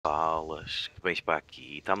bolas que vens para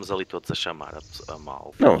aqui. Estamos ali todos a chamar a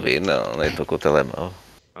mal. Não vi, não, nem estou com o telemóvel.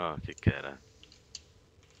 Ah, que era?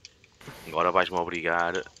 Agora vais-me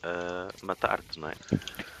obrigar a matar-te, não é?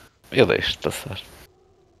 Eu deixo-te passar.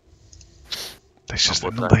 Deixas,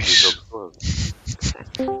 Não não vou estar aqui o deixes.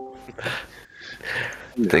 jogo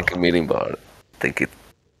todo. Tenho que me ir embora. Tenho que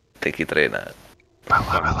ir treinar. Vai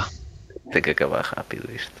lá. Tem que acabar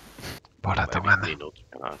rápido isto. Bora, então, Ana. Minutos,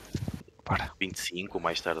 caralho. Bora. 25,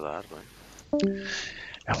 mais tardar, não é?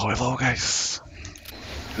 Hello, guys.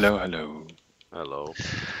 Hello. Hello.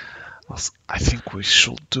 I think we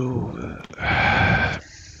should do...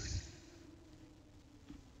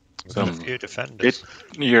 Some A few defenders.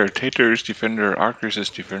 Tater is defender, Arcus is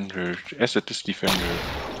defender, Acid is defender.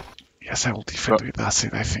 Yes, I will defend with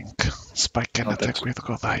Acid, I think. Spike can Oh, attack that's- with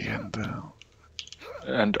Godai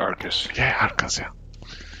And Arcus. yeah, Arcas, yeah.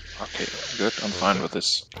 Okay, good. I'm fine with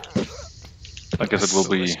this. I guess it will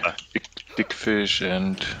be Big Fish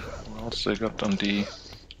and what else they got on the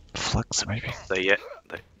Flux, maybe.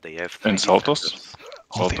 They have and Saltos.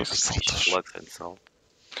 Oh, they have Saltos. Saltos. Flux and salt.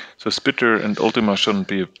 So Spitter and Ultima shouldn't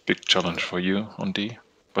be a big challenge for you on D,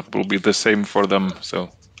 but will be the same for them. So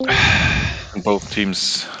and both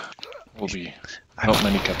teams will be not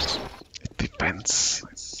many caps. It depends.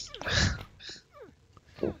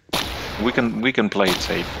 We can play it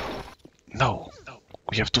safe. No,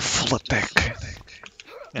 we have to full attack.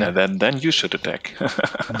 Yeah, then you should attack.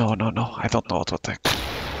 No, I don't know how to attack.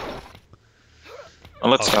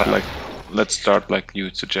 Well, let's start like you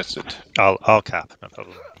suggested. I'll cap, no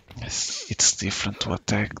problem. Yes, it's different to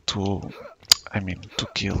attack to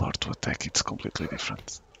kill or to attack, it's completely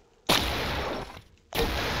different.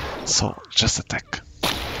 So, just attack.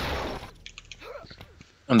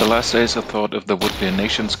 In the last days, I thought if there would be a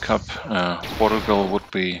Nations Cup, Portugal would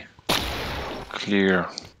be clear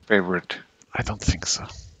favorite. I don't think so.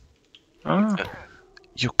 Ah,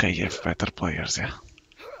 UK have better players, yeah.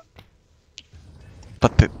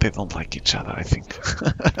 But they don't like each other, I think.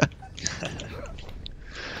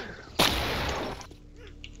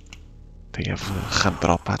 They have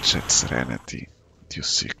Handrop, Hatchet, Serenity,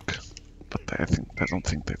 Dusic. But I don't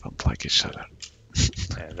think they don't like each other.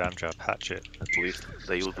 Yeah, Ramjab, Hatchet. At least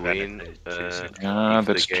they would win yeah, if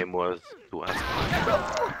the that's game was to us.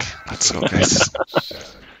 Okay, let's go, guys.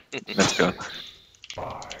 let's go.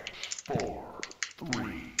 5, 4,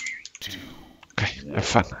 3, 2. Okay, have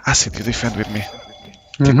fun. Acid, you defend with me.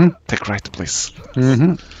 Take right, please.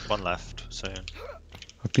 One left soon.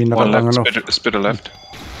 I've been One long left, enough. spitter left.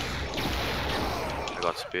 I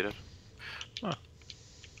got Spirit.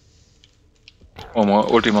 One more,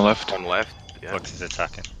 Ultima left. One left. Yeah. Flux is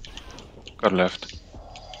attacking. Got left.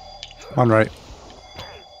 One right.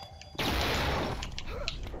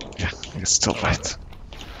 Yeah, he's still right.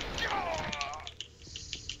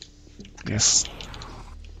 Yes.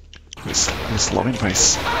 He's low in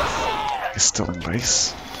base. He's still in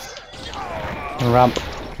base. On ramp.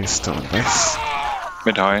 He's still in base.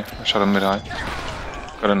 Mid high. I shot him mid high.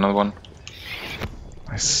 Got another one.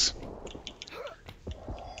 Nice.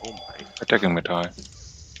 Oh my. Attacking mid high.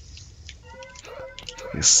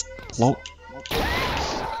 He's low.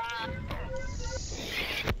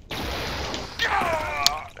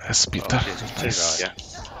 Yes, Peter. Two Nice. right. Yeah.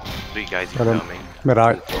 3 guys Got him. incoming. Mid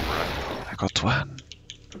right. From right. I got one.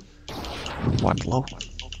 One low.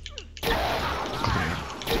 Clear.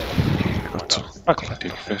 I got two. Okay,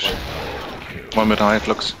 Big Fish. One mid high,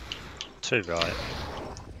 Flux. Two right.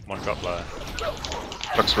 One drop low.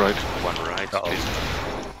 Flux right. One right. Got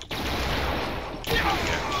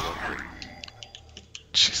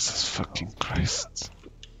Jesus fucking Christ.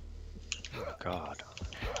 Oh god.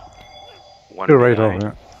 One Two right behind.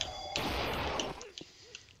 over.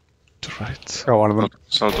 To right. Got one of them.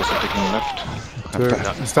 Saltos attacking left.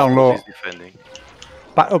 Two. It's down low. He's defending.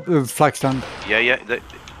 Back up the flag stand. Yeah.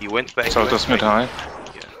 He went back. Saltos mid high.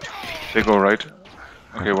 Yeah. They go right.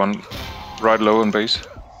 Okay, one right low in base.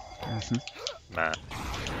 Man.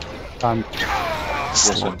 And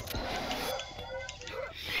Slow.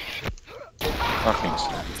 Fucking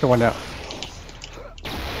slow. the one out.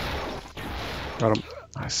 Got him.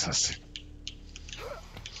 Nice, that's it.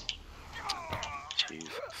 Jesus.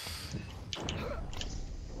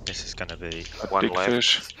 This is gonna be One Big left.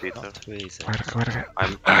 Fish. Peter. not too easy. Wait.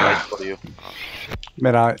 I'm right for you.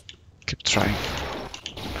 Mid eye. Keep trying.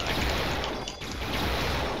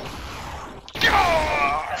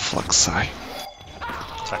 Flux eye.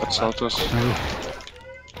 Attack him Saltos.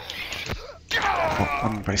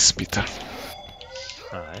 One base Peter. back.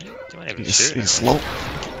 Alright. Do you want to He's, shoot? he's low.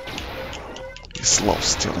 He's low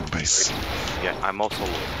still in base. Yeah, I'm also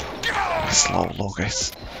low. He's low,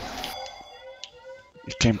 guys.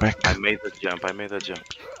 He came back. I made the jump.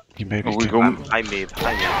 He maybe Oh, we came. go. I made.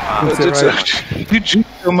 That's it, That's right. You juke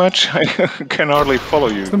so much, I can hardly follow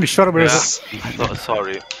you. Let me shut up. Where is Yeah. it? So,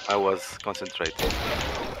 sorry, I was concentrating.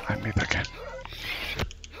 I made again.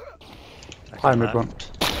 I made one.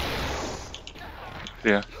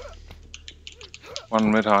 Yeah.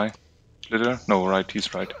 One mid high. Litter? No, right,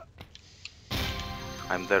 he's right.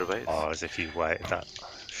 I'm there, base. Oh, as if you waited that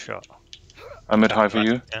shot. I'm mid high for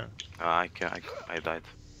you. Yeah. I died.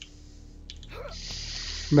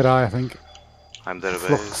 Mid-eye, I think. I'm there, base.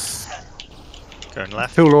 Flux. Going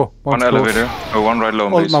left. Too low. One One's close. elevator. Oh, one right low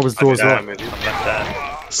on Oh, base. that was close. Yeah, Yeah, I'm with you.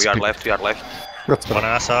 I'm left there. We are left. that's One better.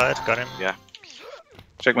 on our side. Got him.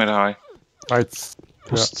 Check mid high. Right.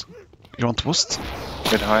 Boost. You want boost?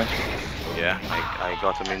 Mid high. Yeah, I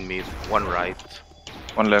got him in mid. One right.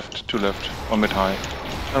 One left, two left. One mid high.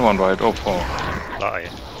 And one right. Oh, four. Lot of you.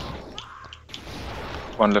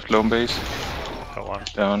 One left low on base. Got one.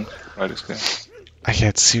 Down. Right is clear. I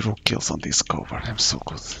had 0 kills on this cover. I'm so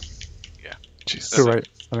good. Yeah. Jesus. Too right,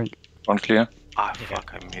 I think. One clear. Ah,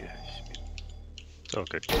 fuck, I made it. It's all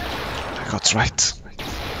good. I got right.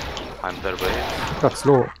 I'm there, base. That's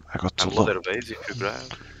low. I got too I'm low. low there, base, if you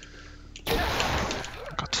grab.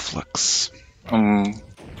 I got flux. Um,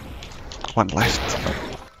 One left.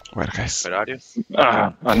 Where, guys? Where are you?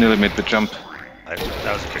 I nearly made the jump. That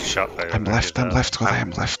was a good shot though. I'm left. I'm left. God, I'm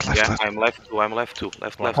left. Left. Yeah, left. I'm left too.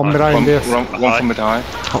 Left. On mid-eye in base. One from mid high.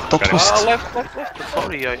 Oh, don't boost. Left.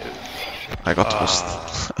 Sorry, I got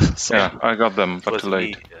boost. Sorry. Yeah, I got them, it but was too me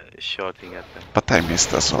late. shooting at them. But I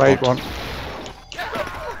missed as well. Right one.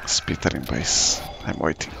 Spitter in base. I'm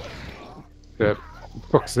waiting. Yeah.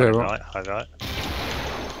 Flux 0. Right, high right.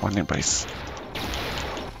 One in base.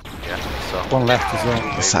 Yeah, so. One left as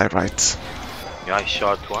well. The side right. Yeah, I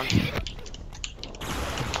shot one.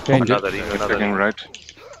 Change it. Another Checking right.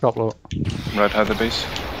 Top low. Right high the base.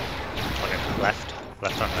 One in left.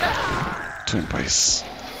 Left on there. 2 in base.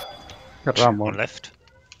 Got ram One one. left.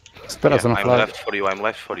 Spitter's on a I'm flag.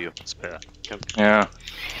 left for you. Spear. Yeah.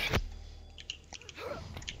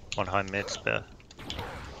 One high mid. Spear.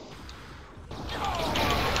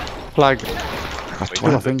 Flag. I got Two,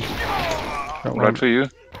 I 1. think. Got Right one. for you.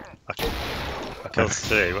 I killed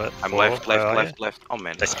 3. What? I'm 4, left. where are you? Oh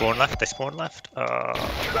man. They spawn left. They spawn left. No.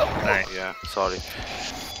 Yeah, sorry.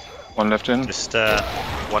 One left in. Just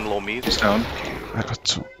One low mid. He's down. I got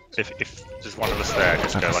 2. if there's one of us there,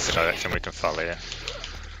 just go like a direction we can follow. Yeah.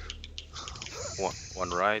 One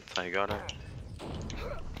right, I got it.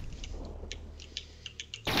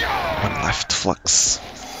 1 left. Flux.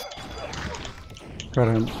 Got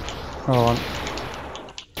him. Oh, one.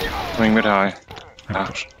 Coming mid high. I'm Ah.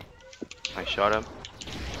 good. I shot him.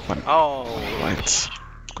 One. Oh, Right.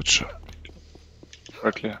 Good shot.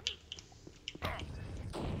 Right clear.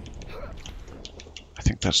 I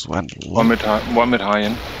think there's one One mid high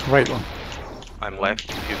in. Right one. I'm left.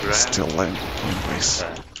 If you grab. still in base.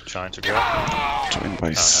 Trying to drop. 2 in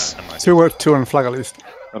base. Never mind. Two on flag at least.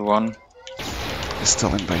 Got one. He's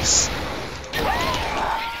still in base.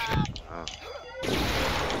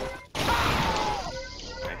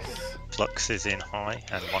 Nice. Flux is in high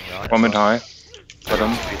and one right. One mid high. Got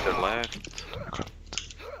him. Peter left. Got-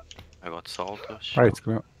 I got Saltos. Right,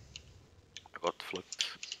 go. I got flipped.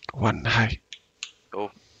 1 high.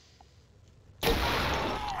 Oh.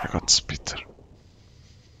 I got Spitter.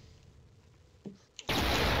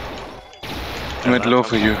 Mid low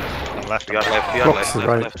for you. I'm left. We are left. Flux is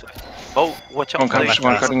right. Left. Oh, watch out. One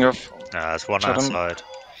cutting you off. No, there's one Shot him. outside.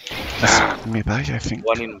 Mid-eye, I think.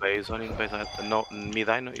 One in base. No, mid.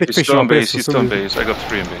 I know. Big He's fish still on on base base. for He's some still on reason. base. I got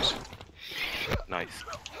 3 in base. Nice.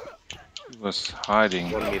 He was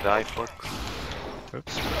hiding. One mid eye flux.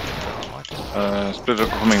 Oops. Oh, my God. Splitter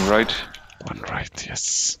coming right. 1 right,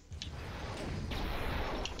 yes.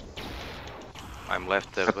 I'm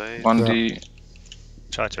left there base. 1D.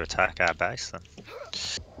 Try to attack our base then.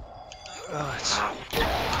 Oh, it's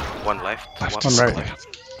One left. Left One is right. clear.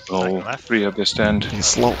 Oh, left. 3 up the stand.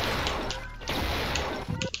 He's low.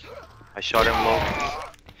 I shot him low.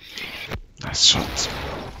 Nice shot.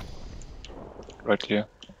 Right clear.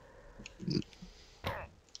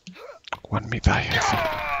 1 mid-eye, I think.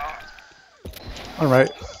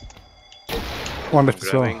 Alright. One left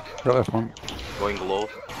as well. Grabbing. Got left one. Going low.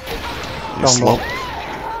 He's Down low. low.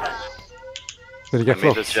 Did he I get made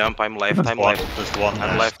the flux? jump. I'm left. I'm one. left. There's one I'm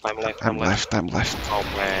there. left. I'm left. I'm left, I'm left. Oh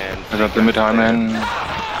man. I got the mid high man.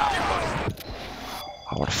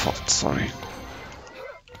 Our fault, sorry.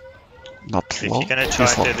 Not If low. you're gonna try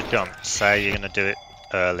He's and low. do the jump, say you're gonna do it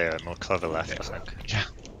earlier and we'll cover left, I think.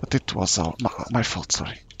 But it was my fault,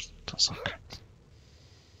 sorry. It was okay.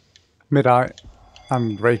 Mid-eye.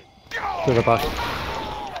 And right to the back.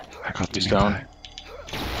 got He's mid down. high.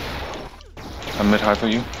 I'm mid high for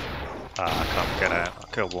you. I can't get out.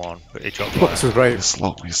 I killed one, but he dropped Flux one. is right. He's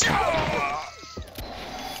slow, he's slow.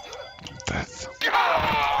 Death.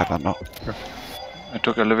 I don't know. I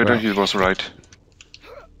took elevator, Yeah. he was right.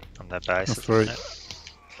 On their base. That's right.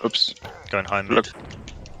 Oops. Going high mid. Look.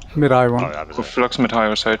 Mid-eye Oh, one. that was Go it. flux mid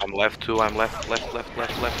higher side. I'm left too. I'm left.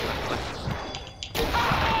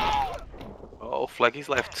 Oh, flag is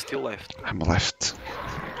left. Still left. I'm left.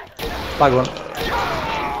 Flag one.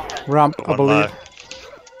 Ramp, I One believe. low.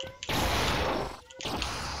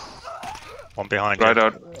 One behind Right you.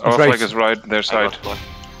 out. Our right. flag is right, their I side. got flag.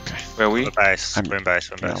 Where are we? We're base. I'm- We're in base.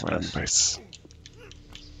 We're in Yeah, base. we're in base. base.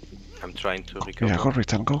 I'm trying to recover. Yeah, go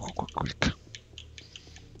return, go quick.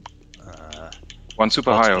 One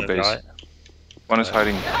super high on Ultimate base. right. One is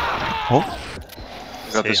hiding. Oh,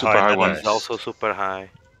 We got See, the super high high mid one. base. It's also super high.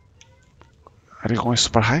 are you going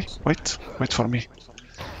super high? Wait for me.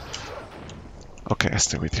 Okay, I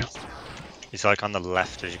stay with you. He's like on the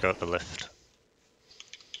left as you go up the lift.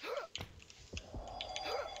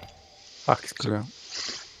 Fuck, it's clear.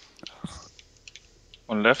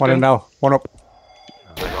 One left. One in now. One up.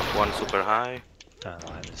 I got one super high. Don't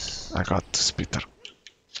like this. I got Spitter.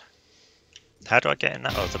 How do I get in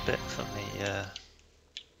that other bit from the?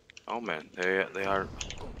 Oh man, they are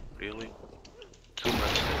really too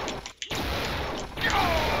much.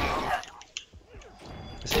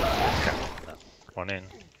 Is it? Okay. No. One in.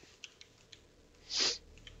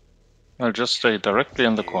 I'll just stay directly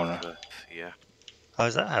in the corner. But, yeah. Oh,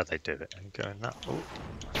 is that how they do it? And go in that.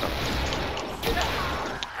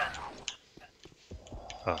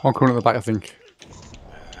 Oh, One coming at the back, I think.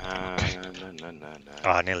 No. oh,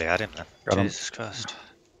 I nearly had him then. Got him. Jesus Christ.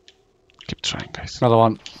 Keep trying, guys. Another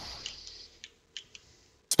one.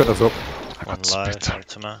 Spit us up. I One got low. Spitter.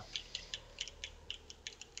 Ultima.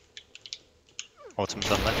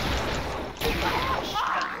 Ultima's on left.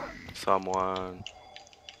 Someone.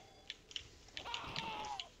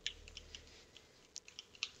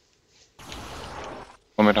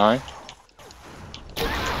 One mid high.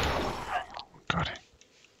 Got it.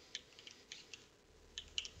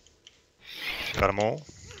 Got them all.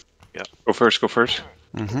 Go first, go first.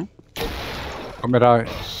 Mm-hmm. One mid-eye.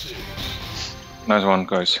 Nice one,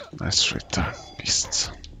 guys. Nice return,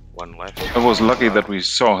 beasts. One left. I was lucky that we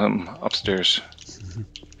saw him upstairs.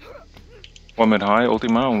 One mid high,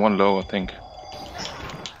 Ultima, and one low, I think.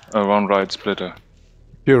 One right, splitter.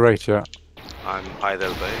 You're right, yeah. I'm either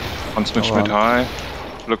base. One switch Oh, mid wow.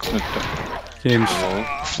 high. Looks mid Hinge. low.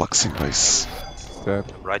 Fluxing base. Dead.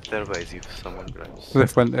 Right there base if someone grabs.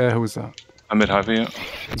 Lift went there. Who was that? I'm mid high for you.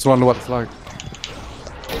 There's one low at the flag.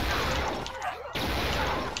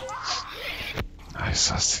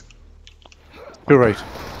 Nice, assist. You're right.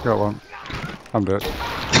 Got one. I'm dead.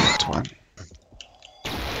 Got one.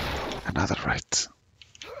 Another right.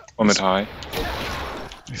 One mid high.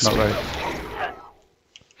 He's Not right.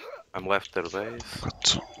 I'm left their base. Got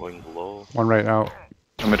two. Going below. One right out.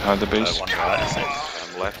 I'm mid high the base. One right, I think.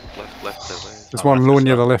 I'm left their base. There's Oh, one left low as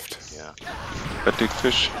near well. the lift. Yeah. That big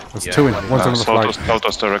fish. There's Yeah. two in. One's on the flag. Salt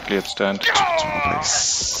us directly at stand. Twin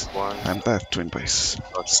base. One. I'm dead, twin base.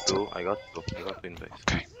 Got two. I got twin base.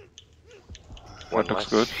 Okay. One That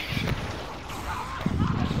looks left. good.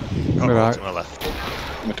 Got Mid-eye. Ultima left.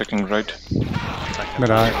 I'm attacking right. Attacking.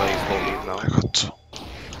 Mid-eye. Base will leave now. I got two.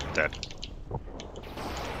 Dead.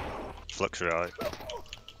 Flux right.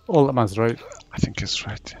 All that man's right. I think he's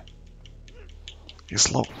right.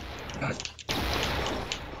 He's low.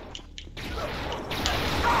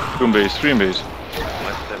 Two in base, three in base.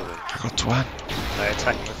 Left their base. I got one. They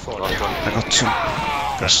attacking with four. Got one. I got two.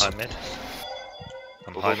 Going high mid.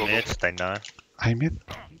 I'm Go, high go, go, mid. They know. I mid.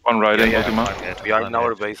 One right in Yeah. Ultima. High mid. We are high in our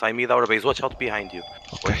mid. base. I mid our base. Watch out behind you.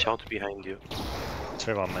 Okay. Watch out behind you.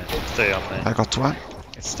 Two on me. Three on me. I got one.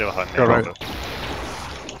 It's still high mid. Go right.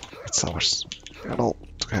 It's ours. We're all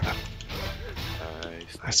together.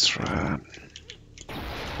 Nice. Nice run.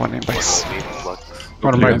 One in base. One will leave, but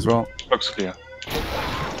One clear. right as well. Looks clear.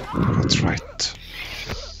 That's right.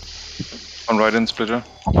 One right in splitter.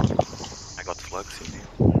 I got flags in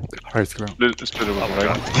here. Right, clear. Splitter was Oh, right.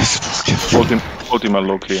 God. Yes, it was good. Ultima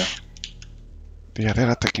low clear. Yeah, they're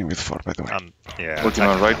attacking with 4, by the way. Yeah.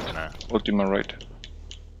 Ultima attacking right. now. Ultima right.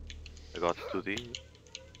 I got 2D.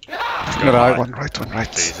 Mid-eye. One right, one right.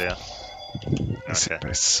 It's easier. Yes, Okay. in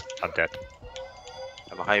base. I'm dead.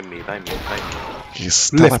 I'm high mid.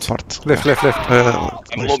 He's Lift. teleport. Lift, lift, lift.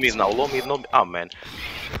 I'm low mid now. Low mid. No. Oh man.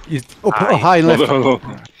 He's up, High. high and left.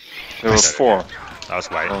 There were four. I was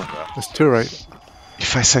waiting Oh. for that. There's two right.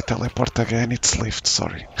 If I say teleport again, it's lift,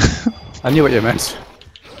 sorry. I knew what you meant.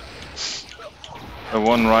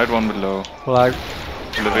 One right, one below. Flag.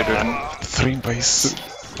 Elevator in. 3 in base.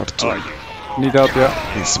 Or 2. Need help, yeah.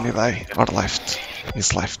 He's mid-eye or left.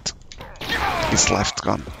 He's left. He's left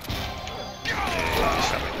gone.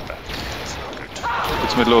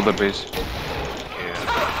 It's middle of the base.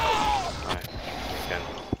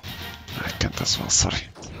 I can't as well, sorry.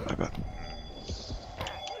 My bad.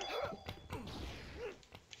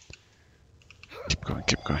 Keep going,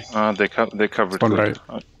 keep going. They covered One good.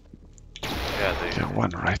 right. Yeah, they. Yeah, 1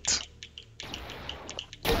 right.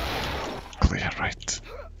 Clear right.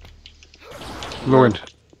 Low in.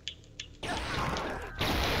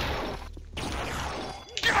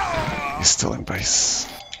 He's still in base.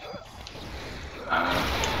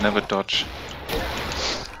 Never dodge.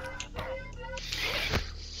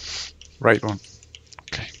 Right one.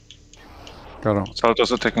 Okay. Got him.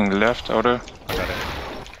 Saltos attacking the left outer. I got it.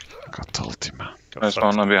 Got Ultima. Got Nice flux.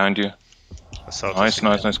 one, I'm behind you. Assault Nice, is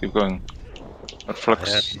nice, nice. Keep going. Got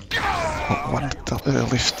flux. Yeah, Oh, 1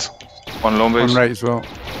 lift. One lone base. One right as well.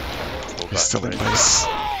 full He's still in back base.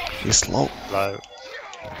 He's low. low.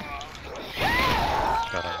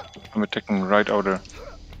 Got him. I'm attacking right outer.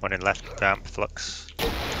 One in left, ramp, flux.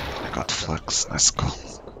 I got flux. Nice call.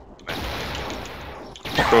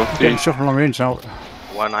 Go Getting D. shot from long range now.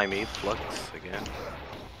 One I meet, flux again.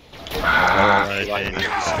 Right, One yeah.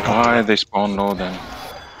 mid. Why they spawn low then?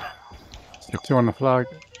 2 on the flag.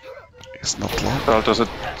 He's not low.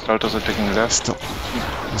 Saltos attacking left. Still.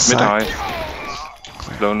 Mid Inside.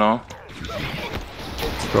 high. Low now.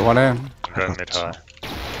 Got one in. I'm going mid high.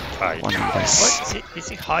 Ah, you 1 in what? base. Is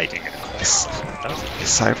he hiding in a corner? He's, Does he? he's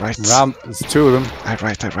side right. Ramp. There's 2 of them. I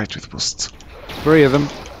right with boost. 3 of them.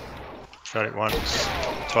 Shot it once,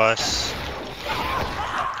 twice.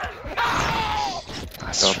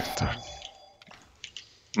 Nice Got return.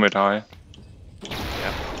 Mid high.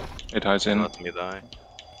 Yeah. Mid high's in. Not mid eye.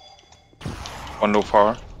 One low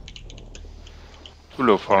far. 2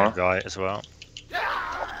 low One far. in right as well.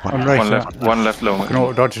 One right. One yeah. left. One left low. Fucking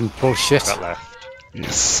auto dodging bullshit. Got left.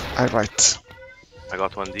 Yes, I right. I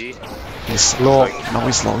got one D. He's Low. No,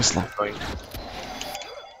 he's low, he's low. Going.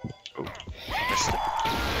 Missed it.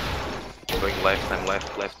 Going left. I'm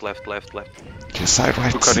left. Yes, I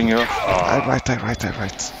right. Two cutting you off. I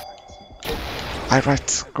right. I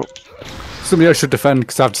right. Go. Somebody else should defend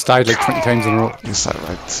because I've just died like 20 times in a row. Yes, I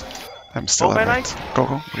right. I'm still Oh, at my right.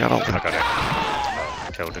 Go. We got all I them. got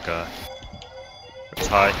it. Killed a guy. It's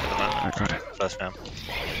high at the moment. I got it. First round.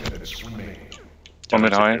 Minutes remain. One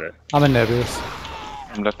mid high. I'm in there, Bruce.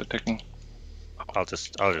 I'm left attacking. I'll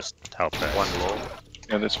just help it. One low.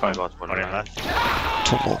 Yeah, that's I fine. got one One in right.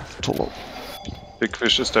 left. Too low. Big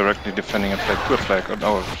fish is directly defending a flag to a flag on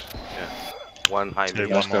ours. One high Two,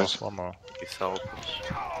 mid. one more. guys. One more. He's selfish.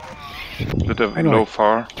 Bit of I know. low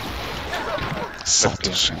far.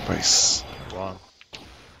 Saltos in base. One.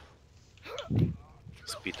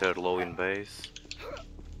 Peter low in base.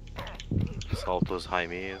 Salto's high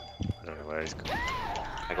mid. I don't know where he's gone.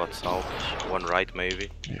 I got selfish. One right maybe.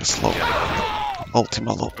 Yes, low.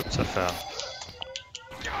 Ultima low. Oops, I fell.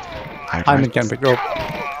 I I'm right. again picked up.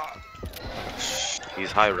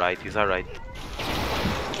 He's high right. He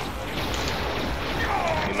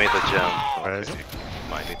made a jump. Where is he?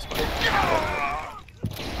 It's mine.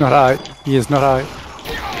 Not high. He is not high.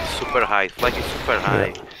 He's super high. Flag is super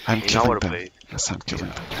high. I'm In killing our them. base. Yes, I'm killing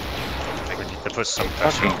them. We need to put some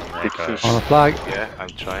pressure on the Big Rico. fish. On the flag. Yeah, I'm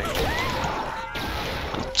trying.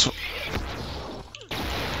 Got 2.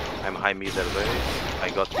 I'm high mid base. I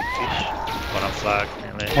got big fish. One on flag,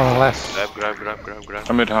 nearly. One on left. Grab.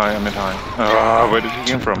 I'm mid high. Ah, where did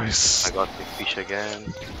he come from? Base. I got big fish again.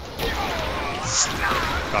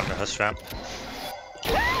 On the hush ramp.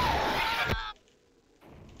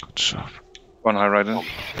 Good job. One high right in.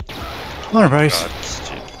 Alright. God,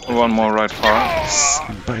 stupid. One more right far. Yes,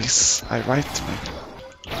 in base. I right, man.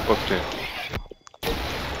 Both there.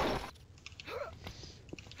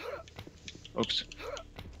 Oops.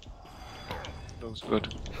 That was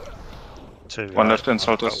good. Two One right. left and I've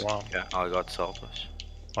got Saltos. one. Yeah, I got selfish.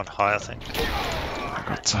 One high, I think. I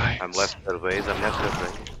got tie. I'm left their base.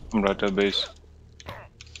 I'm right at base.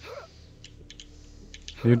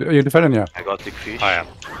 Are you defending, yeah? I got big fish. I am.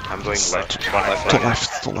 I'm going left. One in Left. To flag.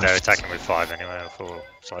 left, to They're left. attacking with 5 anyway,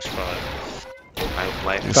 4/5. I'm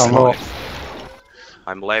left. Yes, Down low. low.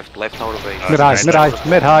 I'm left out of base. Mid high,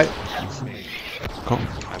 mid high. Go.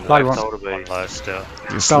 I'm Flag left one. out of One base. low still.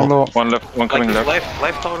 Yes, Down low. low. One left, one Like coming it's left.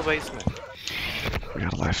 left out of base, man. We are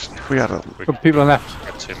left. We are Good people on left.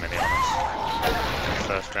 Got too many on us.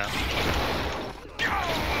 First round.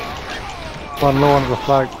 One low under the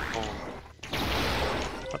flag.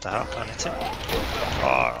 What the hell? Can't hit it.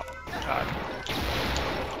 Oh, God.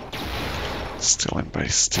 Still in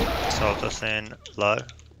base, still. Soldiers in low.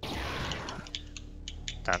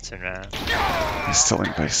 Dancing around. He's still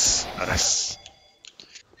in base. Nice.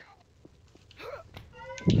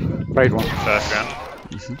 Right one. First round.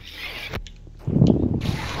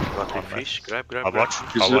 Got the fish. Grab. I watch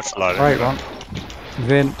low. Right one.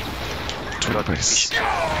 Then Two in base.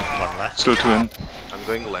 One left. Still 2 in. I'm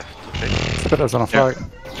going left. Okay. Spitter's on a Yeah. fight.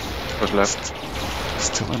 Was left.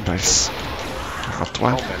 Still in base. I got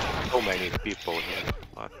one. So many people here.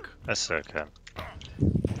 Fuck. That's okay.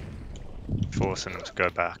 Forcing them to go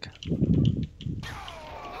back.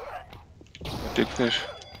 Big fish.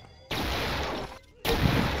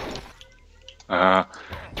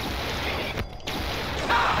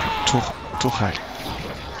 Too high.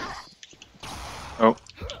 Oh.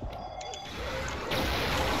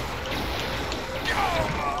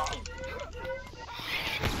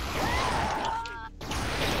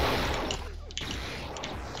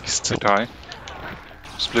 He's still. Mid high.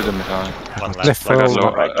 Split him mid high. One Left left. I got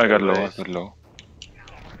forward. low. I got low. I got low.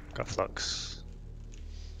 Got flux.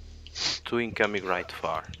 2 incoming right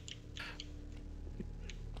far.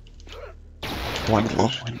 One low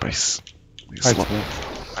in base. He's Right low. one.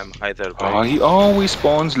 I'm either Oh, by he always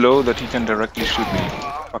spawns low that he can directly shoot me.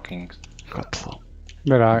 Fucking. Got low.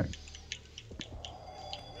 Mid-eye.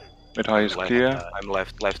 Mid high is left. clear. I'm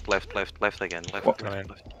left again. Left. What? Come in.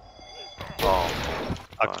 Oh.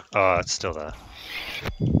 Oh, it's still there.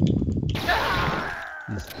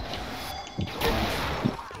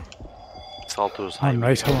 Salto's high. I'm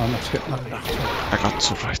right. Hold on. Let's get that after. I got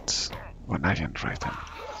two right. One I didn't right him.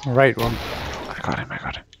 Right one. I got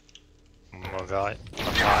him. More guy.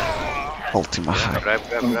 One high. Ultima high. Grab.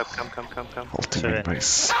 Come. Ultima in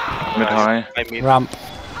base. Mid high. I mean, Ramp.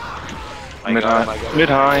 Mid high. Mid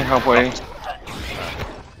high. Halfway.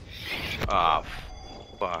 Ah,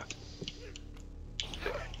 fuck.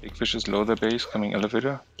 Big fish is low the base. Coming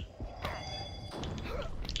elevator.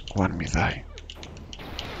 One mid eye.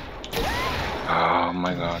 Oh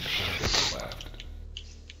my god.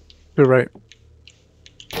 You're right.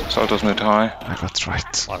 Salto's mid high. I got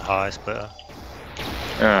right. One high is better.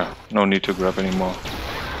 Yeah. No need to grab anymore.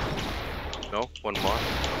 No, one more.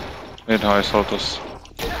 Mid high. Salto's.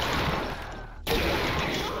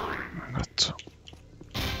 I got two.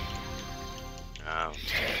 Oh.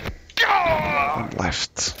 One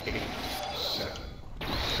left.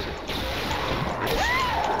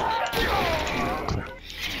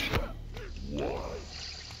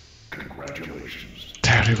 Congratulations.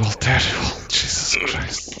 Terrible. Jesus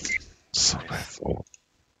Christ.